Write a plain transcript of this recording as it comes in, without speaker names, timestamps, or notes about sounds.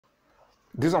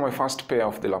These are my first pair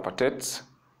of the Lapatets.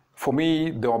 For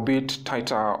me, they were a bit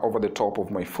tighter over the top of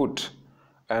my foot.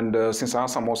 And since I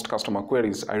answered most customer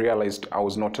queries, I realized I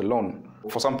was not alone.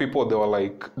 For some people, they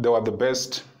were the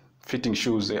best fitting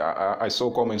shoes. I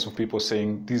saw comments of people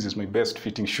saying, this is my best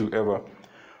fitting shoe ever.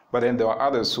 But then there were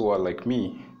others who are like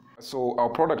me. So our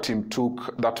product team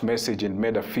took that message and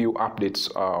made a few updates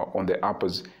on the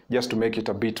uppers just to make it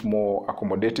a bit more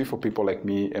accommodative for people like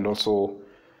me, and also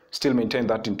still maintain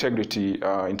that integrity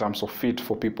in terms of fit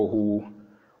for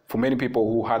many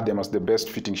people who had them as the best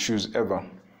fitting shoes ever.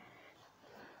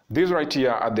 These right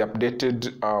here are the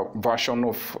updated version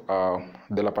of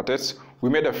the Lapatets. We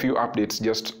made a few updates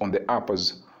just on the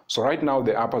uppers. So right now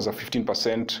the uppers are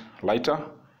 15% lighter.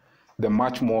 They're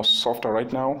much more softer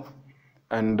right now.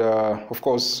 And of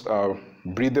course,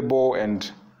 breathable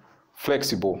and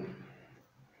flexible.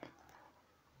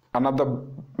 Another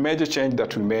major change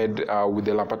that we made with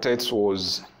the Lapatets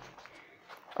was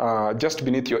just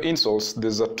beneath your insoles,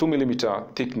 there's a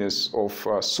 2mm thickness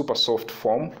of super soft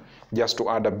foam, just to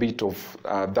add a bit of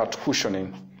that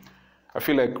cushioning. I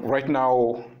feel like right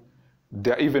now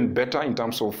they're even better in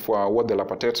terms of what the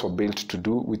Lapatets were built to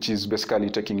do, which is basically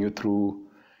taking you through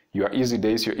your easy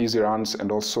days, your easy runs, and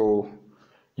also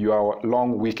your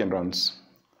long weekend runs.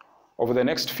 Over the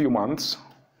next few months,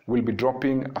 we'll be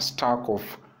dropping a stack of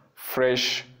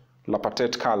fresh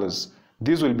Lapatet colors.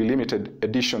 These will be limited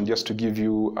edition just to give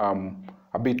you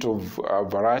a bit of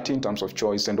variety in terms of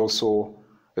choice, and also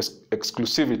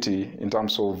exclusivity in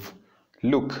terms of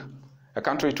look. I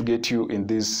can't wait to get you in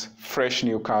these fresh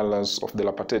new colors of the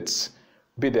Lapatets.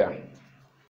 Be there.